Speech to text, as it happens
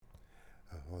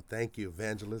Thank you,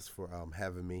 Evangelist, for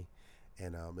having me,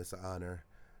 and it's an honor.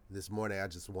 This morning,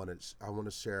 I want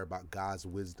to share about God's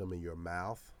wisdom in your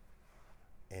mouth,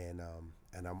 and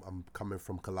I'm coming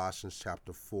from Colossians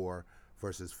chapter 4,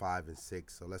 verses 5 and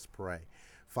 6. So let's pray.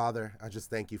 Father, I just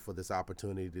thank you for this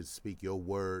opportunity to speak your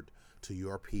word to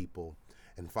your people,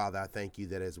 and Father, I thank you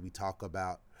that as we talk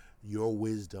about your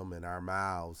wisdom in our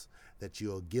mouths, that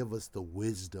you'll give us the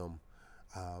wisdom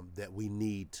that we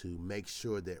need to make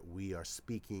sure that we are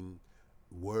speaking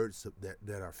words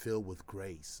that are filled with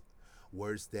grace,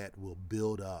 words that will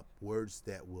build up, words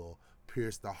that will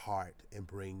pierce the heart and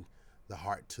bring the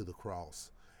heart to the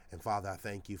cross. And Father, I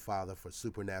thank you, Father, for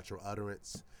supernatural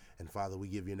utterance. And Father, we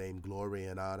give your name glory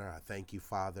and honor. I thank you,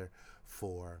 Father,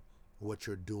 for what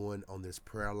you're doing on this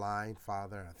prayer line,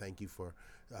 Father. I thank you for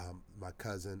my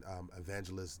cousin,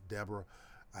 Evangelist Deborah.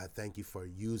 I thank you for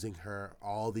using her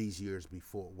all these years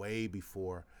before, way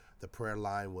before the prayer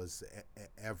line was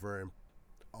ever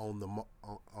on the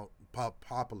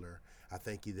popular. I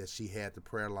thank you that she had the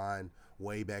prayer line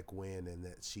way back when, and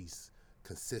that she's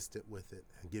consistent with it.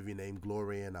 And give your name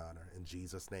glory and honor in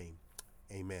Jesus' name,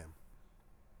 Amen.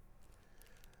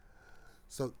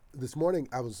 So this morning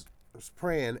I was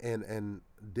praying and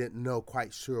didn't know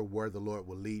quite sure where the Lord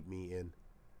would lead me, and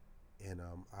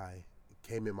I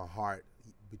came in my heart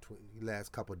between the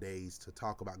last couple of days to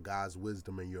talk about God's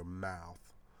wisdom in your mouth.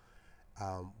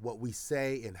 What we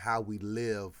say and how we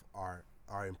live are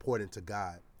important to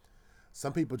God.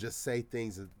 Some people just say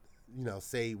things that,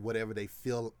 say whatever they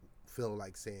feel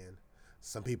like saying.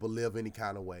 Some people live any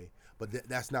kind of way, but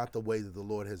that's not the way that the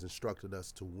Lord has instructed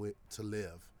us to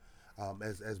live.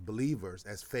 As believers,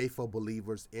 as faithful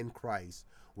believers in Christ,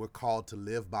 we're called to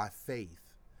live by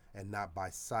faith and not by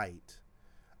sight.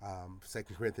 2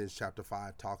 Corinthians chapter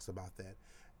 5 talks about that.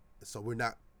 So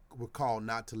we're called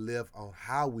not to live on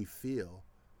how we feel,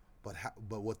 but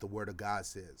what the Word of God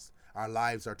says. Our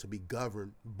lives are to be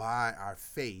governed by our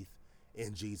faith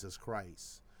in Jesus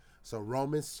Christ. So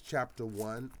Romans chapter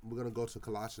 1, we're going to go to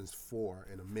Colossians 4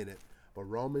 in a minute, but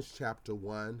Romans chapter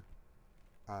 1,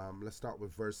 let's start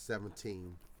with verse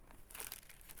 17.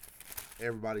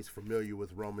 Everybody's familiar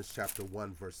with Romans chapter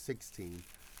 1, verse 16.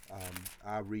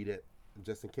 I'll read it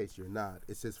just in case you're not.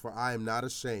 It says, "For I am not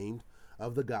ashamed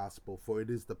of the gospel, for it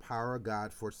is the power of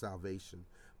God for salvation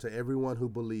to everyone who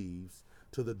believes,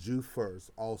 to the Jew first,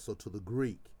 also to the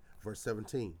Greek." Verse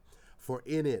 17, "For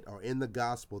in it, or in the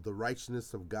gospel, the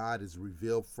righteousness of God is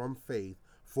revealed from faith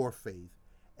for faith,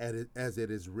 as it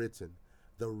is written,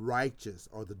 the righteous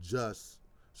or the just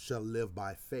shall live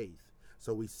by faith."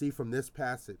 So we see from this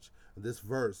passage, this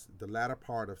verse, the latter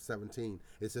part of 17,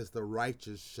 it says the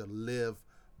righteous shall live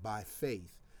by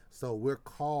faith. So we're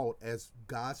called, as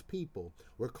God's people,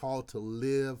 we're called to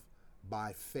live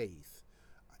by faith.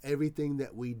 Everything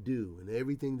that we do and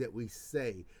everything that we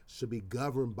say should be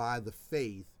governed by the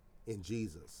faith in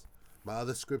Jesus. My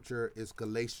other scripture is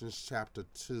Galatians chapter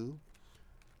 2.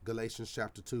 Galatians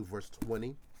chapter 2, verse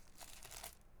 20.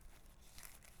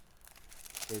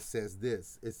 It says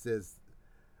this. It says,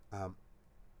 um,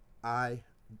 I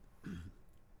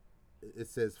it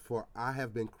says, "For I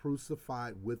have been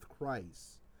crucified with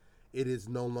Christ. It is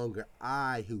no longer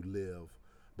I who live,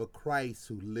 but Christ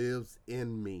who lives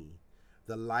in me.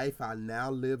 The life I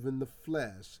now live in the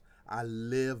flesh, I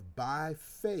live by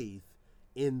faith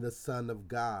in the Son of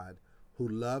God, who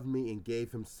loved me and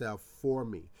gave himself for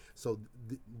me." So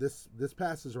this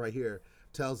passage right here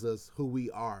tells us who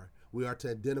we are. We are to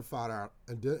identify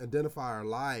our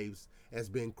lives as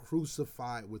being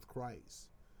crucified with Christ,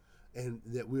 and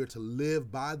that we are to live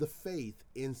by the faith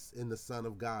in the Son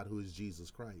of God, who is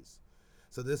Jesus Christ.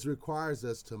 So this requires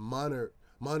us to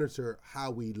monitor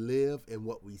how we live and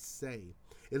what we say.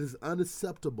 It is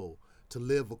unacceptable to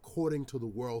live according to the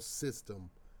world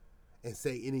system and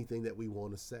say anything that we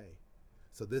want to say.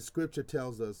 So this scripture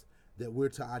tells us that we're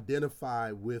to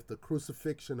identify with the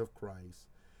crucifixion of Christ,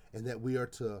 and that we are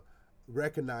to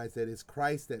recognize that it's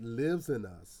Christ that lives in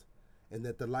us, and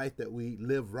that the life that we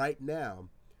live right now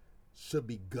should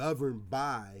be governed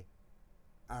by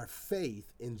our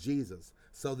faith in Jesus.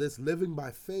 So this living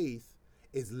by faith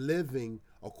is living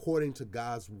according to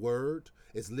God's word,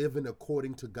 is living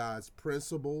according to God's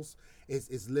principles,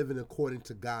 is living according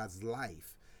to God's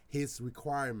life, his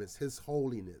requirements, his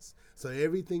holiness. So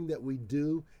everything that we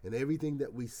do and everything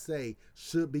that we say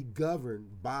should be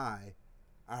governed by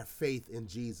our faith in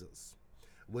Jesus.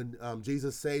 When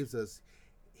Jesus saves us,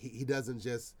 he doesn't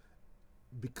just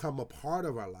become a part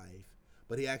of our life,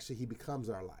 but he becomes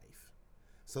our life.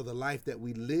 So the life that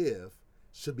we live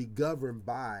should be governed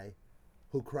by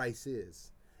who Christ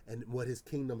is and what his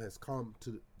kingdom has come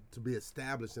to be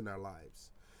established in our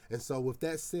lives. And so with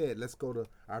that said, let's go to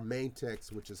our main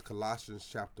text, which is Colossians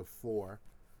chapter 4.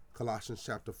 Colossians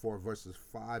chapter 4, verses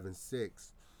 5 and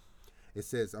 6. It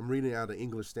says, I'm reading out the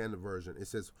English Standard Version. It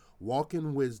says, walk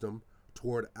in wisdom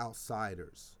toward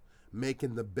outsiders,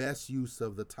 making the best use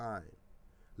of the time.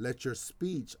 Let your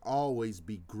speech always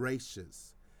be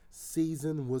gracious,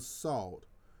 seasoned with salt,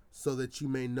 so that you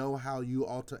may know how you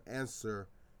ought to answer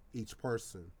each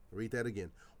person. Read that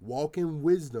again. Walk in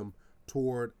wisdom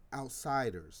toward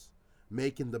outsiders,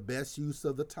 making the best use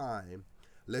of the time.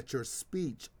 Let your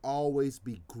speech always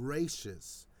be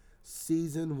gracious,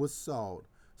 seasoned with salt,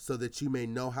 so that you may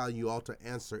know how you ought to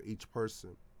answer each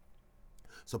person.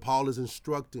 So Paul is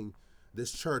instructing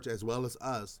this church as well as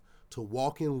us to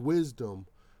walk in wisdom,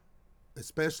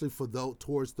 especially for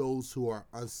towards those who are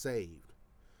unsaved.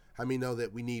 How many know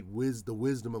that we need the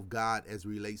wisdom of God as it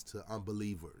relates to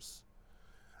unbelievers?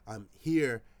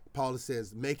 Here, Paul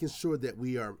says, making sure that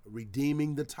we are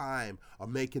redeeming the time or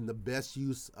making the best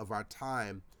use of our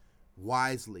time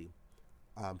wisely.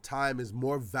 Time is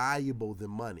more valuable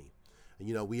than money.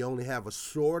 You know, we only have a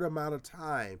short amount of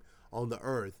time on the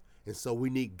earth, and so we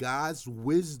need God's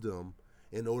wisdom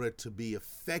in order to be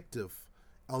effective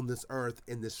on this earth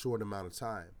in this short amount of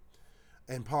time.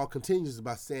 And Paul continues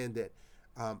by saying that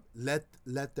let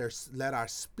our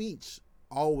speech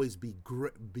always be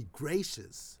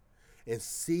gracious and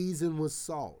seasoned with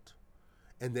salt,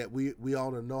 and that we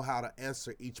ought to know how to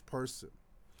answer each person.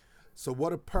 So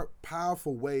what a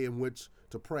powerful way in which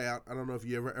to pray. I don't know if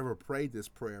you ever prayed this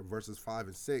prayer, verses 5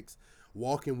 and 6.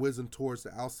 Walk in wisdom towards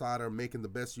the outsider, making the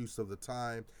best use of the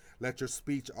time. Let your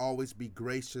speech always be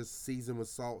gracious, seasoned with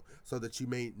salt, so that you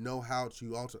may know how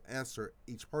you ought to answer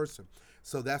each person.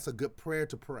 So that's a good prayer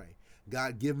to pray.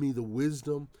 God, give me the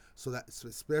wisdom, so that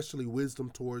especially wisdom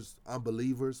towards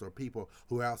unbelievers or people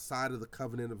who are outside of the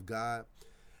covenant of God.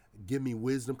 Give me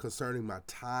wisdom concerning my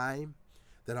time,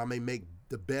 that I may make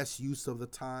the best use of the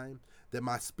time, that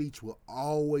my speech will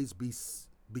always be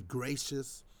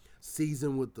gracious,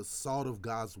 seasoned with the salt of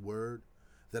God's word,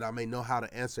 that I may know how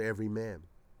to answer every man,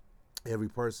 every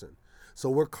person. So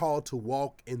we're called to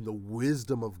walk in the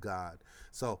wisdom of God.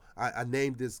 So I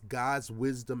named this God's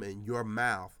wisdom in your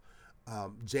mouth.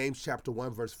 James chapter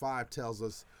 1 verse 5 tells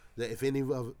us that if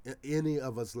any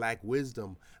of us lack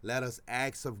wisdom, let us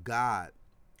ask of God,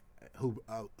 who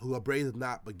upbraideth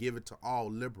not, but give it to all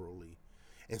liberally.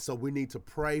 And so we need to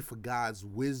pray for God's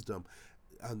wisdom.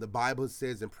 The Bible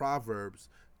says in Proverbs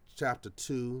chapter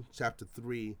 2, chapter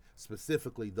 3,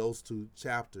 specifically those two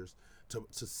chapters, to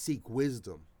seek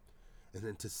wisdom and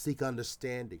then to seek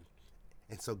understanding.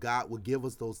 And so God will give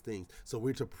us those things. So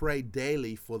we're to pray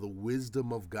daily for the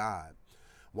wisdom of God.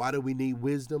 Why do we need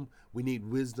wisdom? We need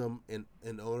wisdom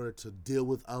in order to deal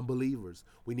with unbelievers.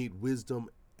 We need wisdom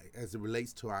as it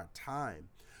relates to our time.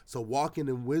 So walking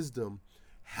in wisdom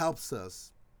helps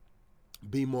us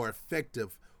be more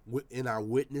effective in our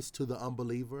witness to the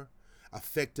unbeliever,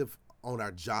 effective on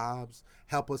our jobs,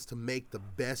 help us to make the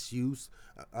best use.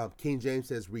 King James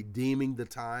says redeeming the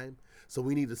time. So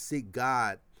we need to seek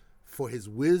God for his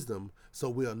wisdom so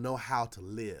we'll know how to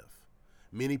live.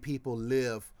 Many people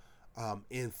live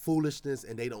in foolishness,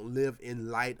 and they don't live in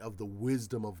light of the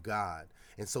wisdom of God.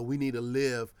 And so we need to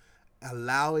live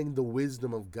allowing the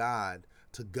wisdom of God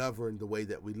to govern the way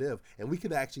that we live. And we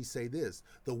could actually say this: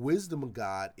 the wisdom of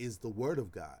God is the word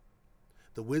of God.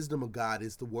 The wisdom of God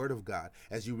is the word of God.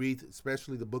 As you read,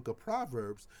 especially the book of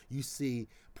Proverbs, you see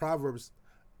Proverbs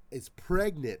is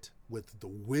pregnant with the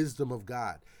wisdom of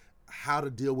God. How to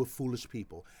deal with foolish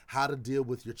people, how to deal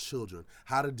with your children,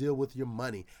 how to deal with your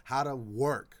money, how to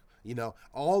work. You know,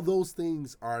 all those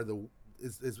things are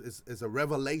is a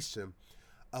revelation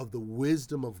of the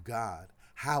wisdom of God,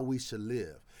 how we should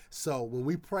live. So when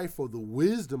we pray for the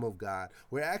wisdom of God,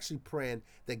 we're actually praying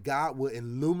that God will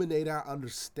illuminate our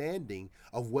understanding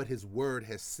of what his word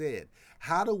has said.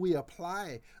 How do we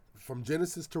apply from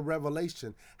Genesis to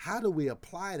Revelation? How do we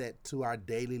apply that to our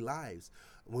daily lives?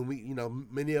 When we,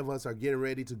 many of us are getting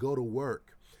ready to go to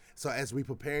work. So as we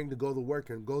preparing to go to work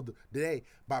and go today,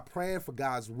 by praying for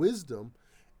God's wisdom,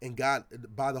 and God,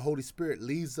 by the Holy Spirit,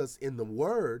 leads us in the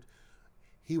word,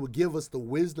 he will give us the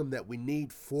wisdom that we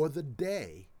need for the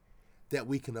day that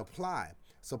we can apply.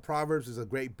 So Proverbs is a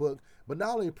great book, but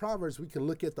not only Proverbs, we can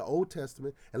look at the Old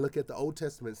Testament and look at the Old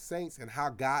Testament saints and how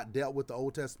God dealt with the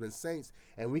Old Testament saints,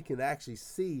 and we can actually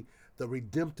see the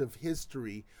redemptive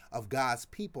history of God's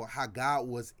people, how God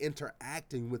was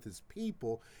interacting with his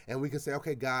people. And we can say,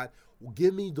 okay, God,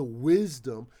 give me the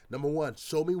wisdom. Number one,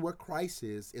 show me where Christ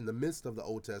is in the midst of the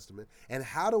Old Testament, and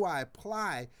how do I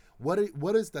apply what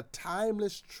is the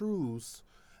timeless truths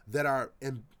that are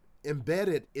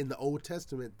embedded in the Old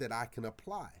Testament that I can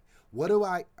apply? What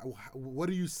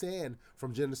are you saying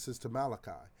from Genesis to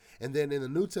Malachi? And then in the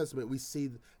New Testament, we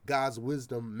see God's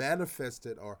wisdom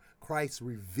manifested or Christ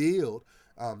revealed.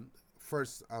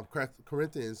 First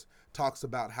Corinthians talks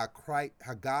about how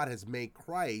God has made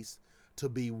Christ to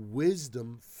be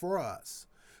wisdom for us.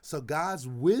 So God's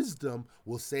wisdom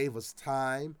will save us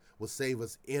time, will save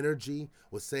us energy,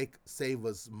 will save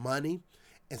us money.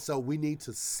 And so we need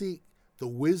to seek the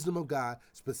wisdom of God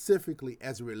specifically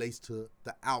as it relates to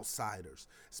the outsiders,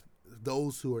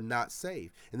 those who are not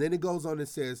saved. And then it goes on and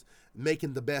says,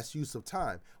 making the best use of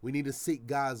time. We need to seek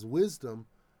God's wisdom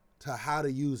to how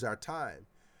to use our time.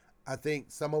 I think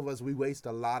some of us, we waste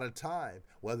a lot of time,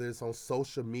 whether it's on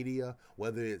social media,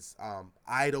 whether it's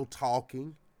idle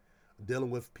talking,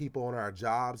 dealing with people on our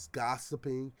jobs,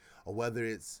 gossiping, or whether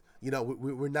it's,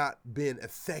 we're not being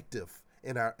effective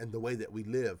in the way that we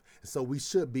live. So we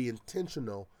should be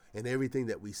intentional in everything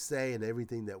that we say and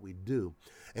everything that we do.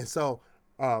 And so,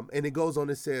 and it goes on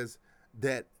and says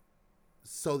that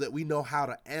so that we know how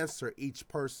to answer each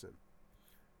person.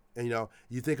 And,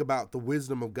 you think about the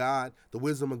wisdom of God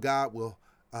will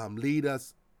lead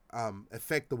us,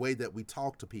 affect the way that we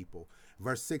talk to people.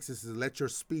 Verse 6, it says, let your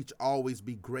speech always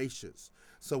be gracious.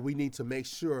 So we need to make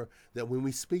sure that when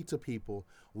we speak to people,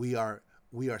 we are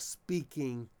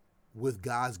speaking with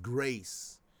God's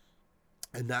grace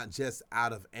and not just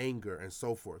out of anger and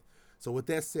so forth. So with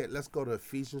that said, let's go to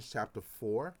Ephesians chapter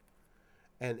 4.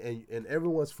 And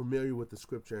everyone's familiar with the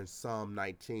scripture in Psalm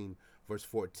 19, verse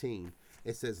 14.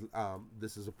 It says,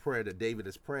 this is a prayer that David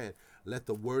is praying. Let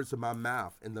the words of my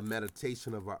mouth and the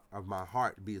meditation of my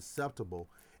heart be acceptable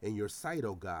in your sight,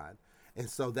 O God. And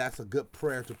so that's a good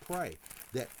prayer to pray,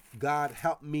 that God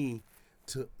help me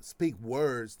to speak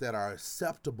words that are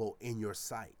acceptable in your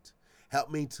sight. Help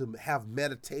me to have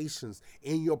meditations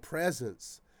in your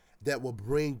presence that will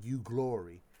bring you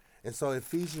glory. And so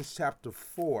Ephesians chapter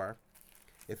 4,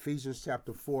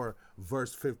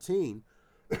 verse 15,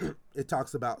 it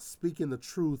talks about speaking the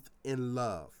truth in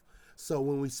love. So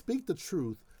when we speak the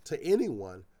truth to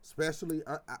anyone, especially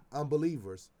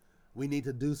unbelievers, we need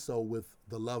to do so with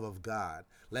the love of God.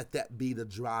 Let that be the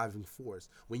driving force.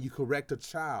 When you correct a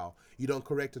child, you don't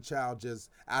correct a child just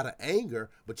out of anger,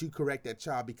 but you correct that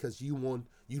child because you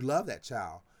love that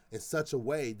child in such a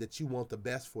way that you want the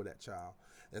best for that child.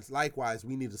 And likewise,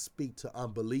 we need to speak to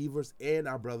unbelievers and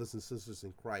our brothers and sisters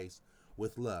in Christ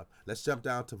with love. Let's jump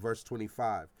down to verse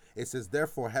 25. It says,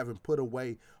 therefore, having put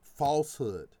away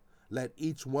falsehood, let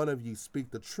each one of you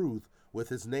speak the truth with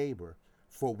his neighbor,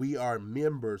 for we are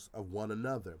members of one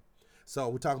another. So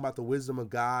we're talking about the wisdom of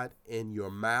God in your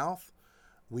mouth.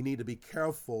 We need to be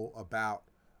careful about,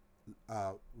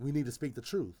 we need to speak the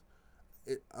truth.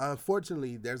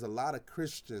 Unfortunately, there's a lot of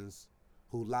Christians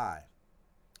who lie.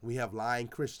 We have lying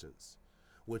Christians,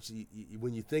 which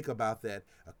when you think about that,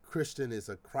 a Christian is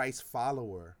a Christ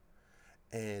follower.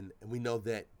 And we know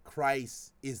that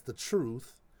Christ is the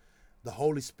truth. The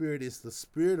Holy Spirit is the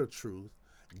spirit of truth.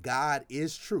 God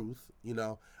is truth.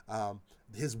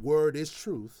 His word is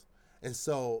truth. And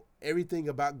so everything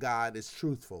about God is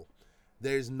truthful.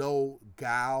 There's no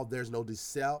guile. There's no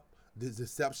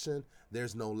deception.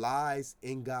 There's no lies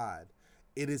in God.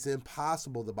 It is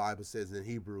impossible, the Bible says in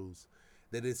Hebrews,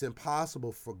 that it's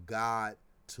impossible for God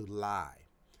to lie.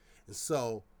 And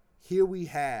so here we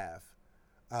have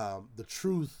the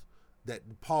truth that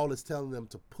Paul is telling them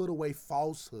to put away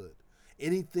falsehood,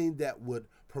 anything that would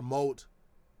promote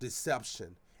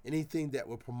deception, anything that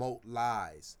would promote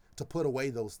lies, to put away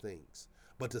those things,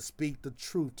 but to speak the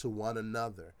truth to one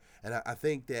another. And I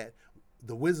think that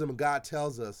the wisdom of God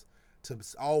tells us to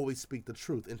always speak the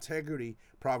truth. Integrity,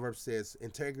 Proverbs says,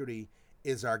 integrity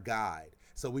is our guide.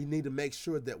 So we need to make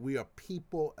sure that we are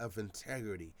people of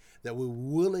integrity, that we're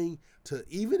willing to,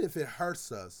 even if it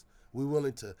hurts us, we're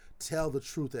willing to tell the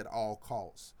truth at all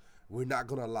costs. We're not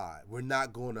going to lie. We're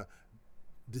not going to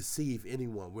deceive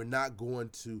anyone. We're not going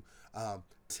to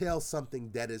tell something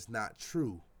that is not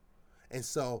true. And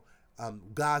so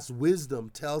God's wisdom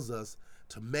tells us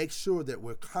to make sure that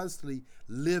we're constantly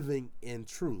living in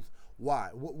truth. Why?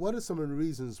 What are some of the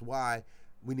reasons why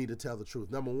we need to tell the truth?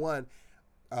 Number one,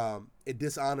 it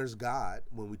dishonors God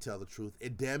when we tell the truth.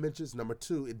 It damages. Number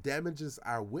two, it damages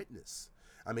our witness.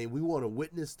 I mean, we want to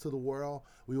witness to the world.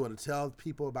 We want to tell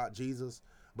people about Jesus.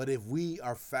 But if we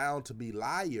are found to be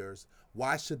liars,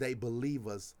 why should they believe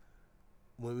us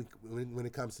when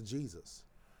it comes to Jesus?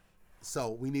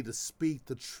 So we need to speak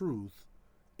the truth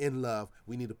in love.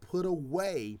 We need to put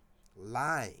away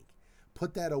lying.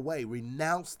 Put that away.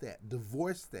 Renounce that.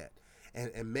 Divorce that.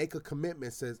 And make a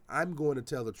commitment that says, I'm going to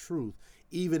tell the truth,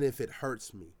 even if it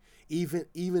hurts me, even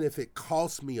if it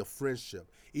costs me a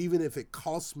friendship, even if it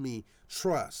costs me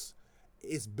trust,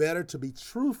 it's better to be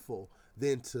truthful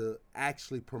than to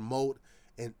actually promote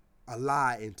and a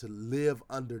lie and to live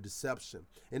under deception.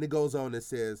 And it goes on and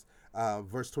says,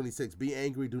 verse 26, be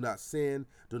angry, do not sin,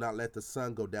 do not let the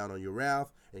sun go down on your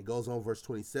wrath. And it goes on, verse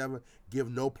 27,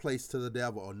 give no place to the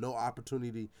devil, or no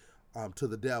opportunity to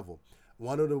the devil.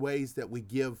 One of the ways that we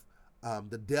give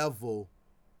the devil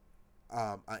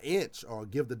an inch, or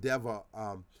give the devil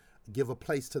give a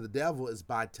place to the devil, is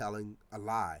by telling a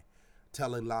lie,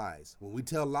 telling lies. When we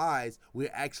tell lies,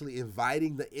 we're actually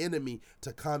inviting the enemy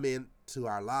to come into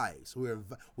our lives.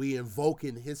 We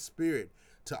invoking his spirit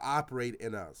to operate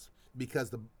in us, because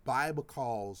the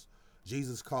Bible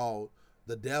Jesus called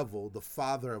the devil the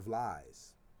father of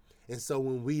lies. And so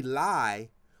when we lie,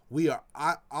 we are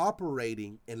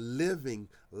operating and living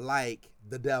like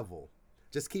the devil.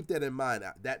 Just keep that in mind.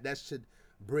 That should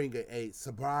bring a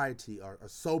sobriety or a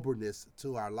soberness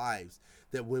to our lives.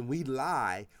 That when we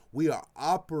lie, we are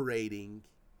operating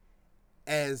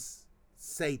as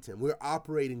Satan. We're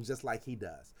operating just like he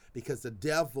does, because the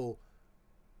devil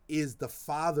is the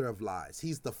father of lies.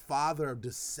 He's the father of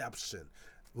deception.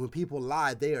 When people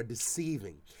lie, they are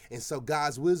deceiving. And so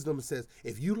God's wisdom says,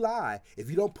 if you lie, if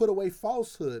you don't put away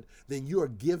falsehood, then you are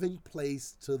giving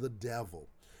place to the devil.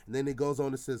 And then it goes on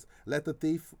and says, let the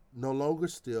thief no longer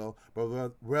steal,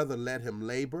 but rather let him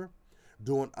labor,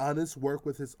 doing honest work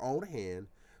with his own hand,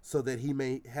 so that he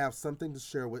may have something to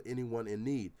share with anyone in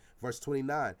need. Verse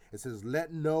 29, it says,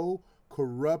 let no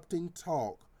corrupting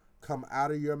talk come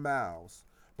out of your mouths,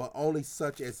 but only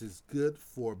such as is good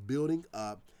for building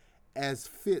up, as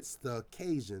fits the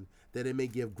occasion, that it may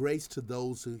give grace to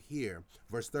those who hear.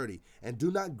 Verse 30, and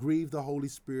do not grieve the Holy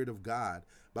Spirit of God,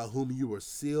 by whom you were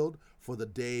sealed for the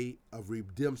day of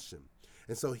redemption.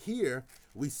 And so here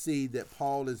we see that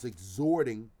Paul is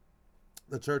exhorting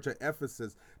the church of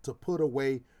Ephesus to put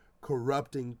away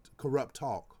corrupt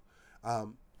talk.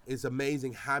 It's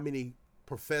amazing how many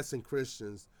professing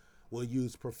Christians will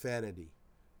use profanity,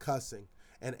 cussing.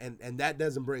 And that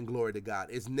doesn't bring glory to God.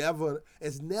 It's never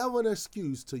an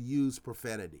excuse to use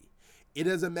profanity. It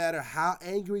doesn't matter how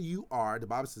angry you are. The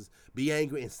Bible says, be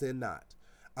angry and sin not.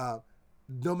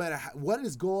 No matter what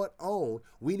is going on,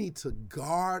 we need to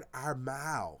guard our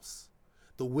mouths.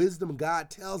 The wisdom God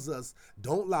tells us,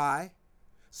 don't lie,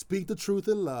 speak the truth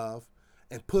in love,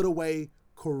 and put away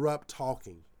corrupt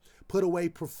talking. Put away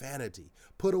profanity.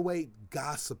 Put away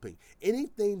gossiping.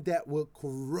 Anything that will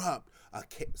corrupt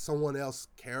someone else's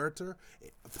character.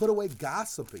 Put away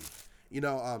gossiping.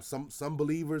 Some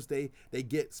believers, they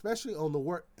get, especially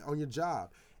on your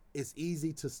job, it's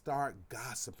easy to start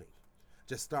gossiping.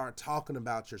 Just start talking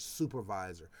about your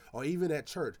supervisor, or even at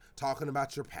church, talking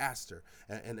about your pastor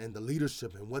and the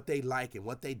leadership and what they like and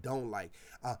what they don't like,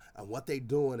 and what they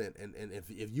doing. And if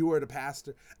you were the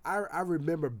pastor, I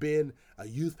remember being a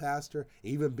youth pastor,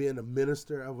 even being a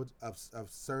minister of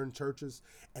certain churches,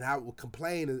 and I would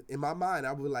complain in my mind.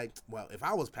 I would be like, well, if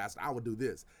I was pastor, I would do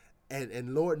this.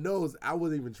 And Lord knows I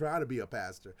wasn't even trying to be a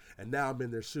pastor, and now I'm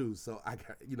in their shoes. So I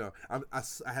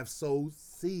have sowed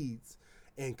seeds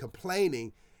and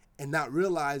complaining and not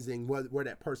realizing where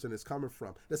that person is coming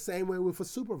from. The same way with a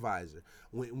supervisor.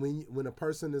 When a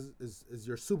person is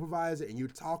your supervisor and you're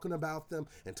talking about them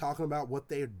and talking about what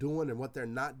they're doing and what they're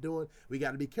not doing, we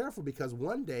got to be careful, because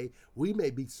one day we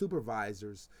may be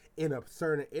supervisors in a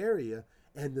certain area,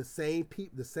 and the same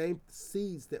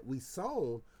seeds that we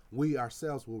sown, we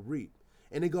ourselves will reap.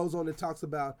 And it goes on and talks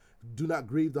about, do not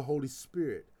grieve the Holy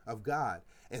Spirit of God.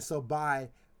 And so by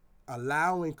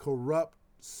allowing corrupt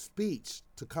speech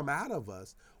to come out of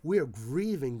us, we are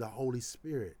grieving the Holy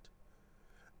Spirit.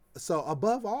 So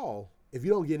above all, if you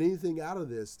don't get anything out of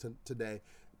this today,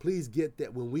 please get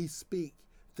that when we speak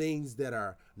things that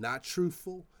are not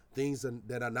truthful, things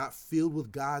that are not filled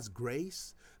with God's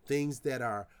grace, things that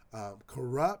are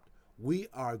corrupt, we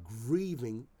are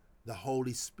grieving the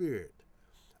Holy Spirit.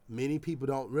 Many people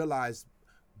don't realize,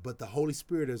 but the Holy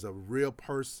Spirit is a real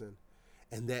person,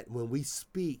 and that when we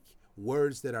speak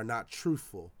words that are not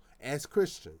truthful as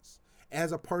Christians,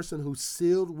 as a person who's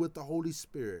sealed with the Holy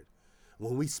Spirit,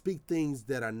 when we speak things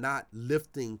that are not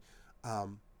lifting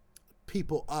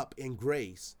people up in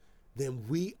grace, then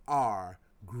we are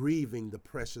grieving the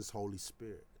precious Holy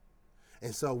Spirit.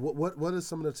 And so what are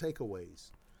some of the takeaways?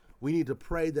 We need to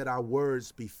pray that our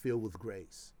words be filled with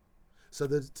grace. So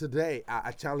that today,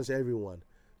 I challenge everyone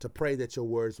to pray that your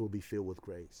words will be filled with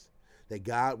grace, that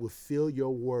God will fill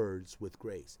your words with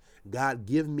grace. God,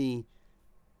 give me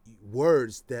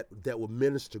words that will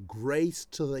minister grace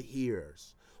to the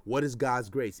hearers. What is God's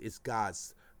grace? It's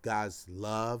God's God's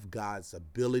love, God's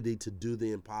ability to do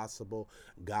the impossible,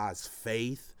 God's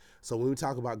faith. So when we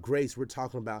talk about grace, we're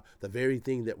talking about the very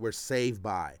thing that we're saved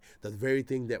by, the very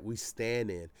thing that we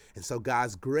stand in. And so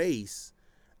God's grace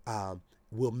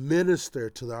will minister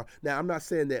to the. Now, I'm not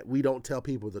saying that we don't tell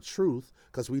people the truth,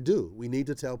 because we do. We need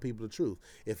to tell people the truth.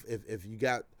 If you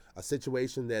got a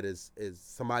situation that is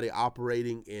somebody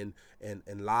operating in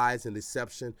lies and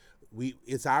deception,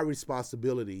 it's our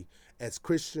responsibility as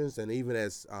Christians and even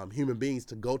as human beings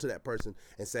to go to that person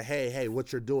and say, hey,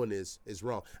 what you're doing is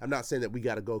wrong. I'm not saying that we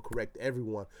got to go correct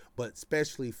everyone, but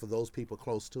especially for those people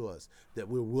close to us, that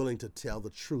we're willing to tell the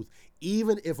truth,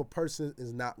 even if a person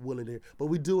is not willing to hear. But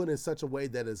we do it in such a way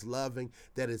that is loving,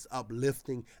 that is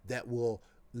uplifting, that will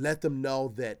let them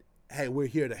know that, hey, we're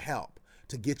here to help,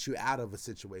 to get you out of a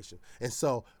situation. And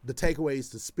so the takeaway is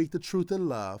to speak the truth in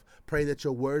love. Pray that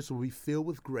your words will be filled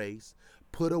with grace.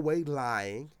 Put away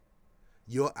lying.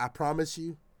 I promise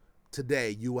you,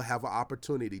 today you will have an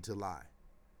opportunity to lie.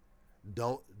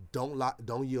 Don't lie.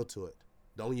 Don't yield to it.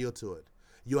 Don't yield to it.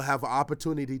 You'll have an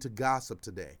opportunity to gossip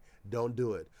today. Don't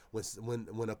do it.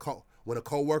 When a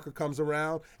coworker comes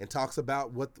around and talks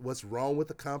about what's wrong with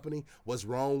the company, what's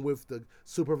wrong with the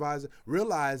supervisor,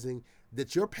 realizing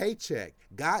that your paycheck,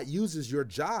 God uses your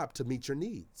job to meet your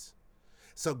needs.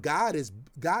 So God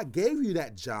gave you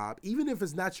that job, even if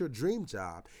it's not your dream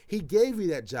job. He gave you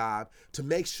that job to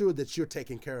make sure that you're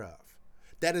taken care of.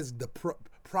 That is the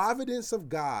providence of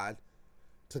God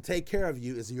to take care of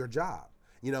you is your job.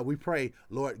 We pray,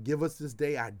 Lord, give us this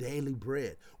day our daily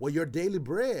bread. Well, your daily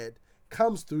bread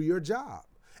comes through your job.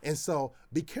 And so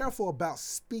be careful about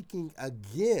speaking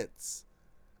against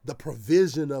the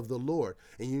provision of the Lord.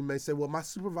 And you may say, well, my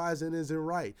supervisor isn't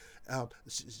right.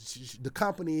 The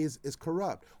company is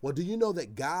corrupt. Well, do you know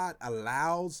that God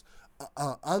allows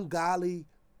ungodly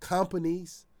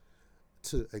companies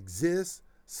to exist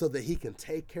so that he can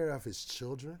take care of his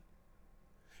children?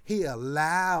 He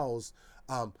allows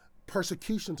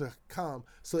persecution to come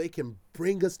so it can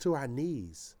bring us to our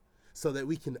knees, so that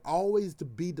we can always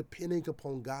be depending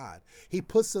upon God. He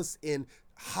puts us in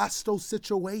hostile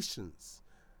situations.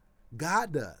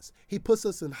 God does. He puts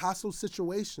us in hostile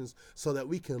situations so that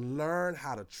we can learn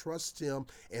how to trust him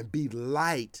and be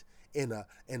light in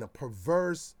a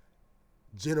perverse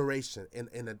generation, in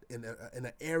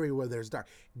an area where there's dark.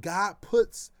 God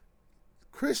puts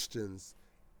Christians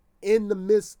in the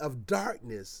midst of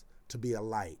darkness to be a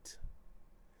light.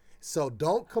 So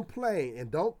don't complain and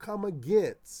don't come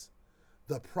against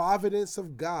the providence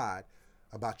of God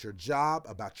about your job,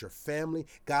 about your family.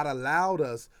 God allowed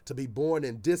us to be born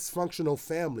in dysfunctional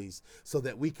families so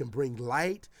that we can bring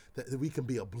light, that we can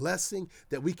be a blessing,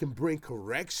 that we can bring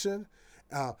correction.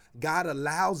 God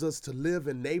allows us to live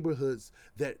in neighborhoods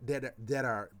that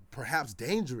are perhaps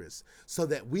dangerous so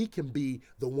that we can be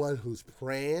the one who's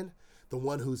praying, the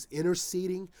one who's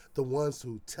interceding, the ones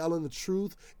who telling the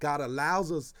truth. God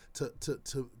allows us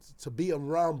to be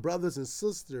around brothers and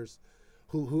sisters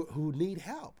who need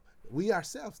help. We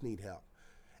ourselves need help.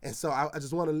 And so I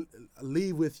just want to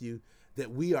leave with you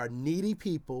that we are needy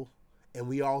people and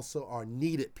we also are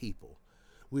needed people.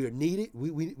 We are needed.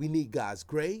 We need God's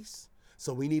grace.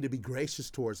 So we need to be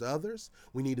gracious towards others.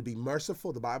 We need to be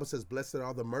merciful. The Bible says, blessed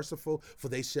are the merciful, for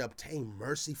they shall obtain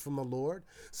mercy from the Lord.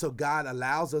 So God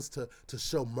allows us to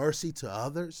show mercy to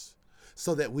others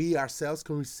so that we ourselves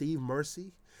can receive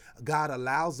mercy. God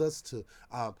allows us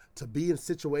to be in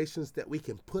situations that we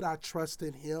can put our trust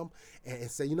in him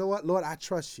and say, you know what, Lord, I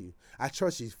trust you. I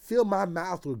trust you. Fill my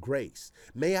mouth with grace.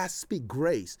 May I speak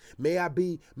grace. May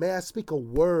I speak a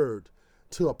word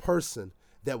to a person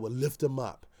that will lift them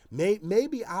up.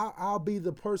 Maybe I'll be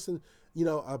the person,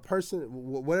 a person,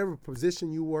 whatever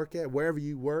position you work at, wherever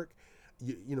you work,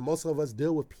 most of us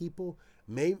deal with people.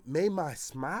 May my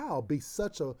smile be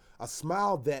such a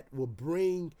smile that will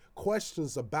bring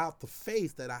questions about the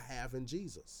faith that I have in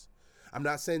Jesus. I'm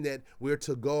not saying that we're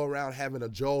to go around having a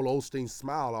Joel Osteen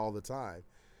smile all the time,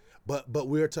 but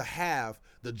we're to have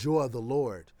the joy of the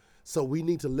Lord. So we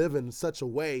need to live in such a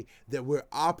way that we're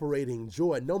operating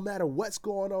joy no matter what's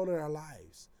going on in our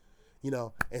lives.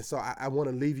 And so I want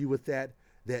to leave you with that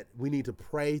we need to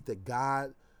pray that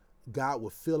God will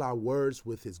fill our words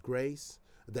with his grace,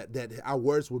 that our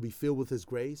words will be filled with his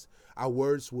grace. Our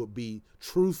words will be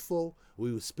truthful.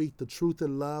 We will speak the truth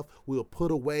in love. We will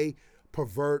put away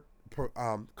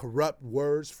corrupt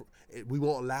words. We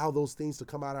won't allow those things to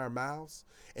come out of our mouths,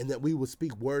 and that we will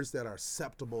speak words that are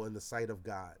acceptable in the sight of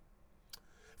God.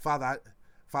 Father,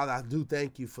 I do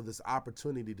thank you for this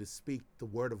opportunity to speak the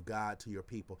word of God to your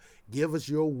people. Give us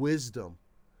your wisdom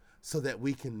so that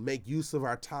we can make use of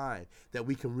our time, that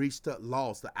we can reach the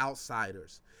lost, the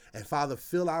outsiders. And Father,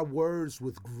 fill our words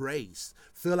with grace.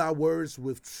 Fill our words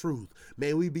with truth.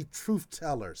 May we be truth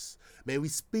tellers. May we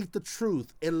speak the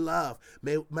truth in love.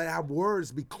 May our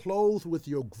words be clothed with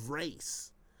your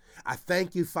grace. I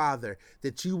thank you, Father,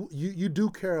 that you do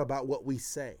care about what we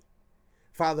say.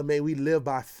 Father, may we live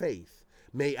by faith.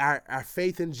 May our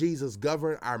faith in Jesus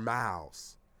govern our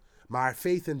mouths. May our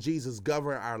faith in Jesus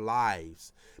govern our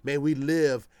lives. May we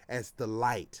live as the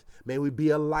light. May we be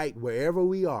a light wherever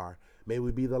we are. May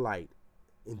we be the light.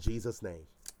 In Jesus' name,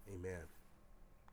 amen.